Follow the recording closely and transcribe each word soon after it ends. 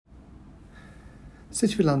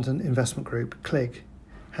City of London Investment Group, CLIG,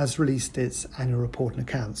 has released its annual report and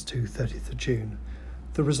accounts to 30th of June.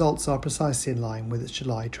 The results are precisely in line with its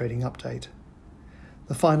July trading update.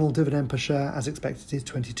 The final dividend per share, as expected, is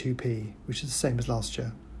 22p, which is the same as last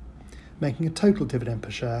year, making a total dividend per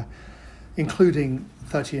share, including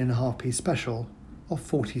 13.5p special, of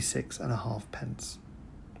 46.5p.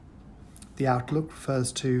 The outlook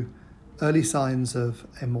refers to early signs of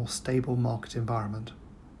a more stable market environment.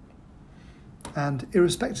 And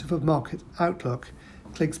irrespective of market outlook,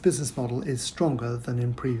 CLIG's business model is stronger than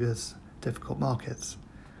in previous difficult markets.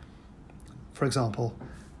 For example,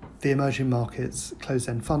 the emerging markets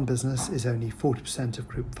closed-end fund business is only 40% of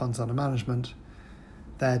group funds under management.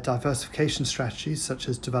 Their diversification strategies, such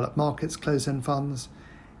as developed markets closed-end funds,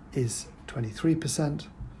 is 23%.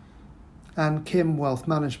 And Kim Wealth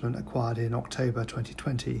Management, acquired in October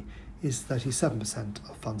 2020, is 37%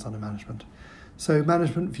 of funds under management. So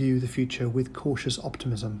management view the future with cautious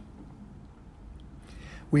optimism.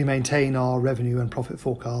 We maintain our revenue and profit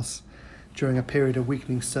forecasts during a period of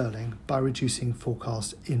weakening sterling by reducing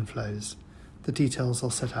forecast inflows. The details are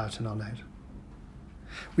set out in our note.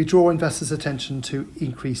 We draw investors' attention to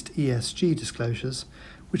increased ESG disclosures,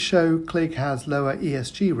 which show CLIG has lower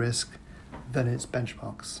ESG risk than its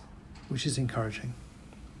benchmarks, which is encouraging.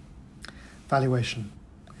 Valuation.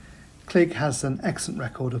 CLIG has an excellent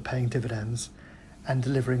record of paying dividends and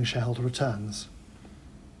delivering shareholder returns.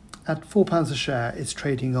 At £4 a share, it's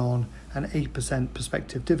trading on an 8%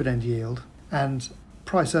 prospective dividend yield and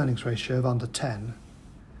price-earnings ratio of under 10,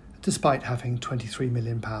 despite having £23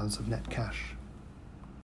 million of net cash.